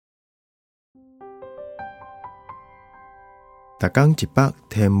逐天一百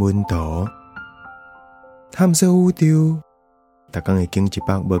天文图，探索宇宙。逐天会经一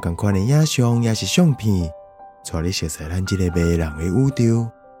百无同款的影像，也是相片，带你熟悉咱这个迷人的宇宙。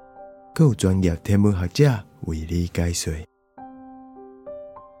还有专业天文学者为你解说。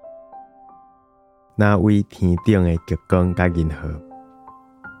挪威天顶的极光甲银河，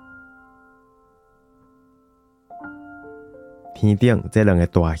天顶这两个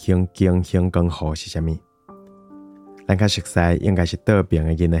大型金星光弧是啥物？咱较熟悉应该是倒边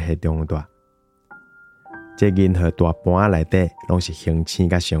的银河系中大。这银河大盘内底拢是星星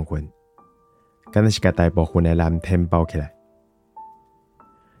甲星云，敢若是甲大部分的蓝天包起来。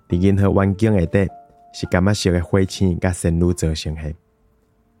伫银河环境下底是感觉色的火星甲仙女座星系。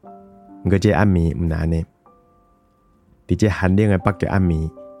不过这暗暝毋难呢。伫这寒冷的北极暗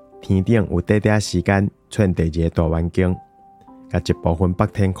暝，天顶有短短时间出现第二个大环境，甲一部分白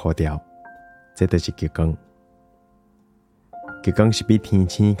天枯掉，这就是极光。极光是比天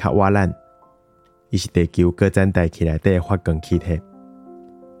星较瓦烂，伊是地球各占大气内底的发光气体。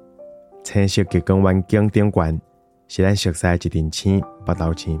青色极光环境顶悬是咱熟悉的一阵星北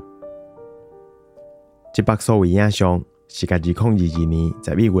斗星。这北所谓影像是甲2022年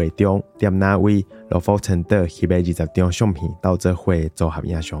11月中踮挪威罗佛城岛翕的20张相片斗做伙的组合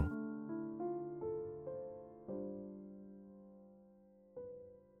影像。